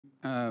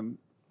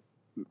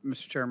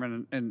Mr.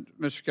 Chairman, and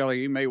Mr.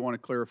 Kelly, you may want to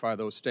clarify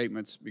those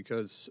statements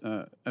because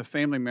a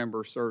family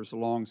member serves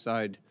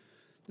alongside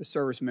the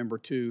service member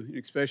too,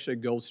 especially a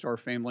Gold Star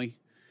family.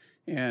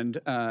 And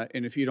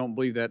if you don't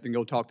believe that, then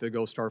go talk to the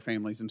Gold Star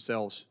families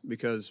themselves,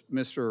 because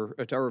Mr.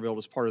 Tuberville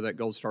is part of that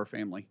Gold Star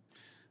family.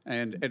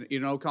 And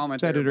you know,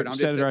 comment Senator, there, but I'm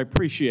just Senator, I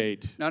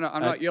appreciate. No,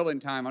 I'm not yielding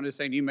time. I'm just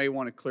saying you may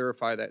want to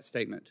clarify that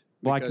statement.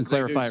 Well, I can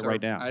clarify it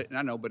right now.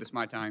 I know, but it's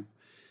my time.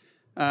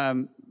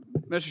 Mr.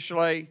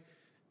 Chalet,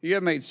 you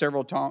have made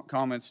several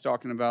comments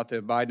talking about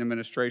the Biden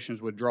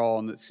administration's withdrawal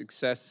and the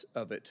success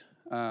of it.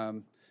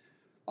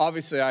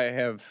 Obviously, I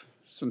have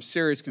some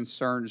serious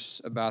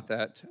concerns about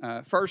that.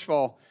 First of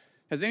all,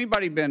 has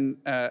anybody been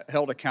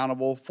held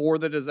accountable for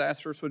the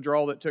disastrous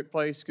withdrawal that took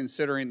place,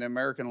 considering the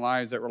American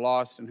lives that were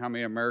lost and how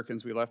many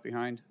Americans we left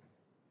behind?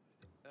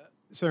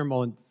 Senator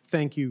Mullin,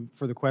 thank you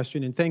for the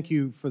question, and thank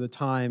you for the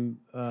time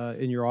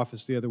in your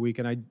office the other week.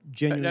 And I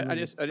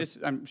genuinely,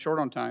 I'm short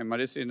on time. I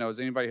just need to know, has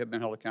anybody have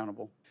been held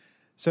accountable?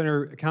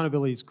 Senator,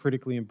 accountability is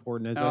critically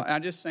important.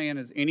 I'm just saying,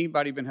 has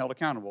anybody been held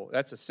accountable?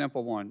 That's a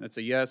simple one. That's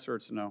a yes or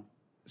it's a no.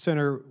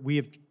 Senator, we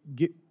have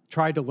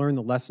tried to learn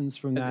the lessons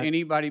from that. Has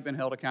anybody been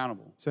held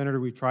accountable? Senator,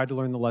 we've tried to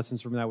learn the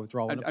lessons from that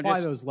withdrawal and apply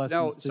those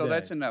lessons today. So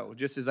that's a no.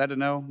 Just, is that a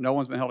no? No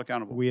one's been held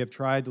accountable? We have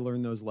tried to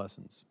learn those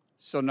lessons.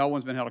 So no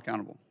one's been held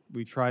accountable?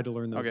 We've tried to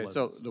learn those lessons.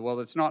 Okay, so, well,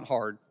 it's not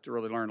hard to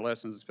really learn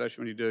lessons,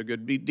 especially when you do a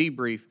good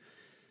debrief.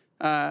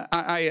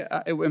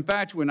 In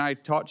fact, when I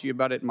talked to you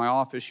about it in my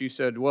office, you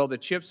said, well, the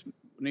chips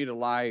need to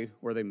lie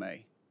where they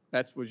may.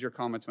 That was your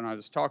comments when I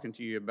was talking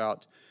to you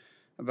about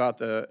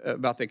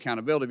the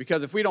accountability.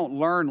 Because if we don't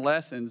learn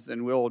lessons,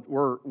 then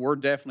we're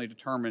definitely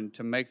determined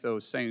to make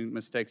those same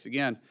mistakes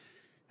again.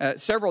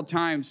 Several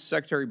times,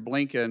 Secretary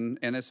Blinken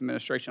and this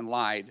administration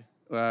lied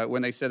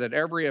when they said that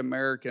every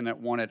American that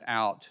wanted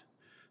out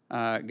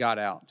got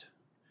out.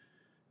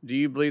 Do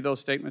you believe those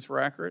statements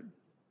were accurate?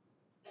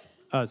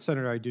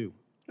 Senator, I do.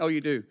 Oh, you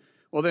do?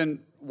 Well, then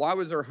why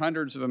was there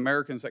hundreds of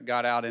Americans that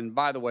got out? And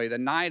by the way, the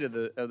night of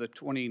the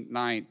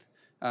 29th,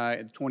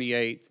 the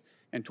 28th,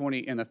 and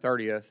the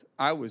 30th,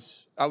 I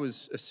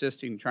was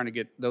assisting trying to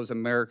get those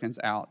Americans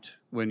out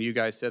when you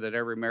guys said that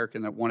every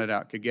American that wanted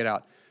out could get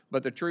out.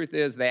 But the truth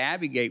is, the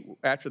Abbey Gate,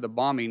 after the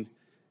bombing,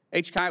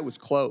 HKI was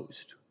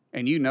closed,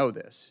 and you know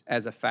this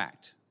as a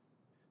fact.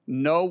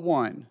 No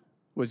one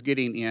was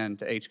getting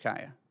into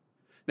HKI.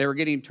 They were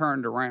getting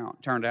turned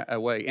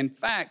away. In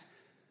fact,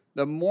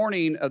 the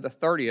morning of the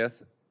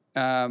 30th,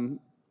 and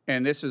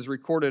this is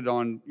recorded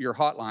on your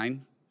hotline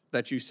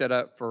that you set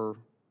up for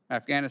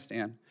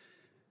Afghanistan,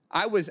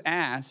 I was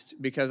asked,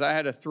 because I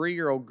had a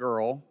 3-year-old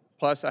girl,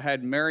 plus I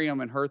had Miriam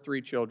and her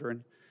 3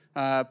 children,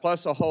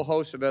 plus a whole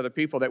host of other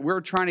people that we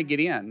were trying to get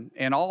in.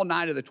 And all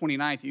night of the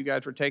 29th, you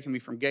guys were taking me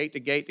from gate to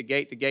gate to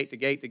gate to gate to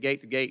gate to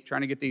gate to gate,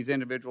 trying to get these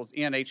individuals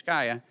in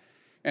HKIA.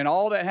 And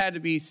all that had to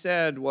be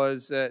said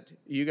was that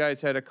you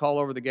guys had to call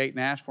over the gate and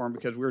ask for them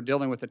because we were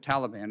dealing with the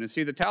Taliban. And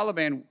see, the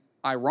Taliban,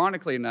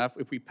 ironically enough,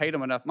 if we paid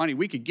them enough money,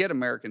 we could get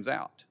Americans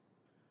out.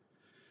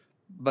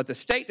 But the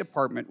State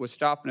Department was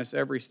stopping us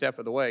every step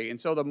of the way. And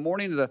so the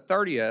morning of the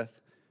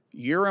 30th,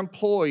 your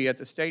employee at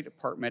the State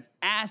Department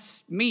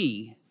asked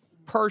me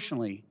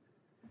personally,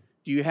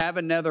 do you have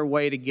another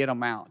way to get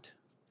them out?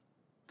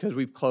 Because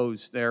we've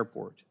closed the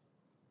airport.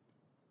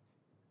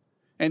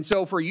 And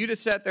so for you to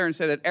sit there and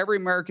say that every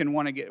American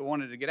wanted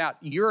to get out,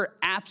 you're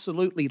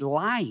absolutely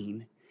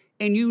lying.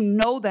 And you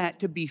know that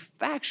to be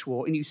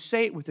factual, and you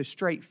say it with a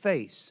straight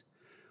face.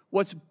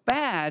 What's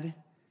bad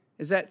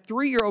is that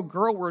 3-year-old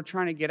girl we're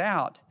trying to get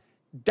out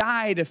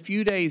died a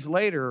few days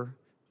later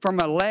from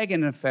a leg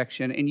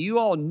infection, and you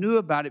all knew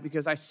about it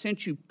because I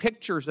sent you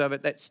pictures of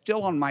it that's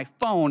still on my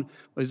phone,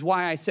 was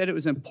why I said it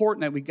was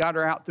important that we got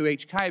her out through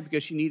HKI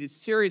because she needed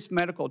serious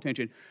medical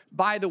attention.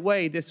 By the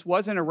way, this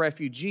wasn't a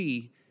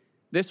refugee.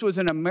 This was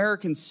an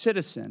American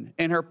citizen,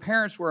 and her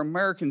parents were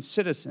American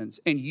citizens,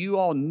 and you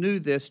all knew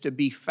this to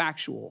be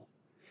factual.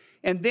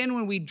 And then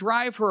when we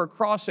drive her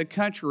across the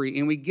country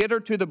and we get her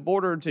to the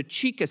border to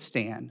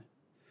Chekistan,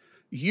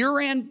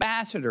 your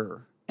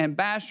ambassador,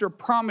 Ambassador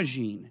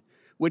Promagine,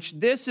 which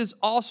this is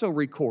also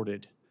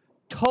recorded,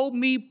 told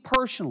me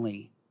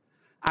personally,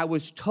 I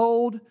was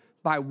told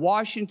by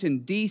Washington,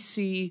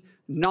 D.C.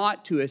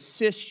 not to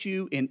assist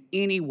you in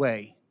any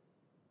way.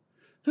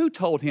 Who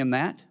told him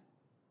that?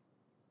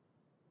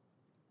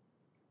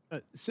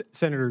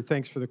 Senator,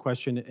 thanks for the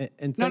question.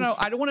 And no,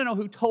 I don't want to know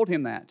who told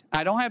him that.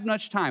 I don't have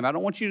much time. I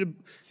don't want you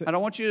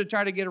to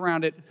try to get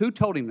around it. Who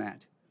told him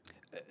that?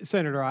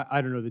 Senator,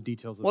 I don't know the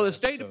details of that. Well, the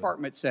State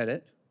Department said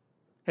it.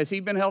 Has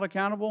he been held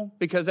accountable?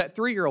 Because that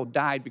 3-year-old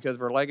died because of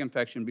her leg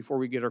infection before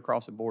we get her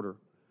across the border.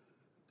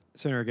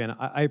 Senator, again,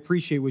 I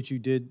appreciate what you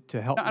did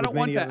to help. No, I don't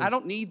want that. I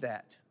don't need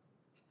that.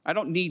 I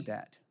don't need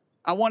that.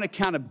 I want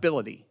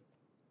accountability.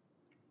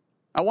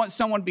 I want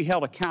someone to be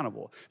held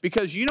accountable.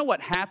 Because you know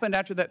what happened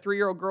after that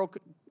 3-year-old girl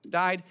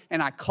died,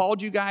 and I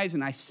called you guys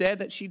and I said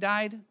that she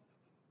died?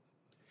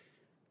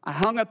 I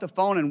hung up the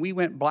phone and we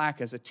went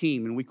black as a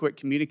team and we quit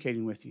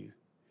communicating with you.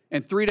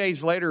 And 3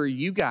 days later,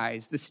 you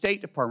guys, the State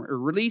Department,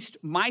 released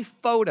my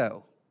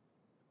photo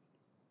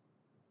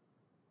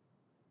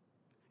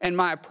and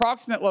my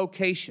approximate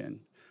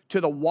location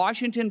to the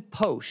Washington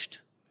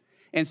Post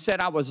and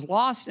said I was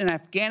lost in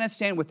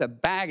Afghanistan with a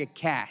bag of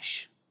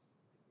cash,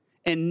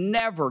 and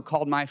never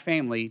called my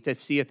family to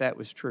see if that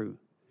was true.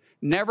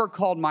 Never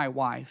called my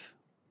wife.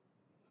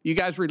 You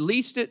guys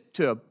released it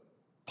to a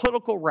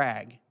political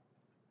rag,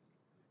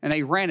 and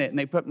they ran it, and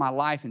they put my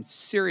life in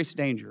serious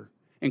danger,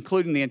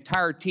 including the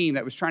entire team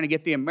that was trying to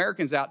get the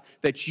Americans out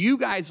that you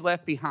guys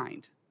left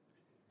behind.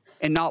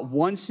 And not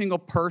one single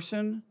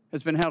person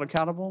has been held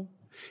accountable.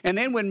 And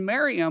then when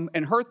Miriam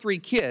and her 3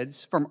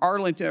 kids from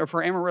Arlington or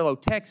from Amarillo,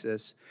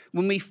 Texas,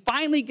 when we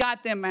finally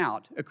got them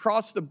out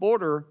across the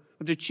border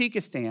of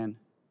Tajikistan,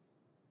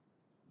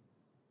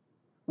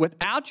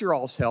 without your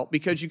all's help,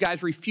 because you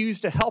guys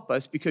refused to help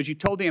us, because you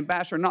told the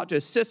ambassador not to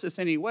assist us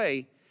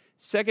anyway,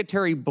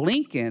 Secretary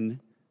Blinken,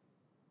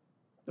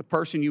 the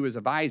person you was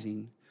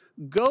advising,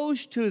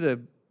 goes to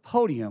the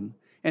podium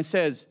and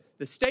says,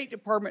 the State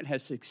Department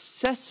has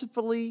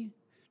successfully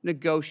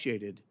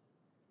negotiated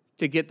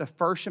to get the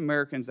first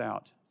Americans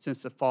out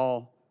since the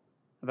fall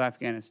of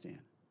Afghanistan.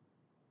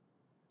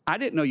 I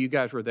didn't know you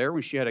guys were there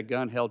when she had a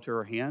gun held to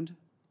her hand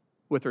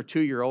with her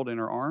 2-year-old in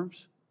her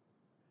arms.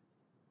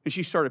 And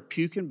she started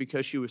puking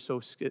because she was so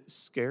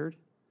scared.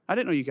 I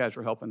didn't know you guys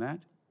were helping that.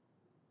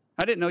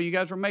 I didn't know you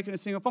guys were making a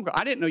single phone call.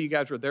 I didn't know you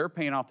guys were there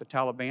paying off the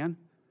Taliban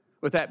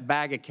with that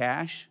bag of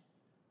cash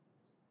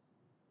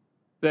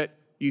that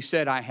you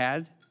said I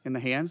had in the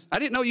hands. I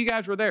didn't know you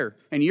guys were there.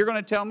 And you're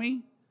going to tell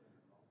me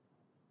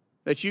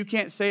that you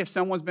can't say if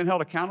someone's been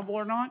held accountable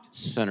or not?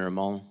 Senator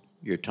Mullin,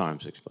 your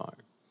time's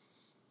expired.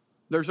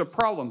 There's a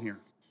problem here.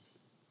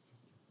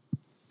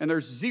 And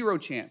there's zero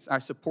chance I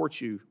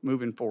support you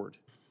moving forward.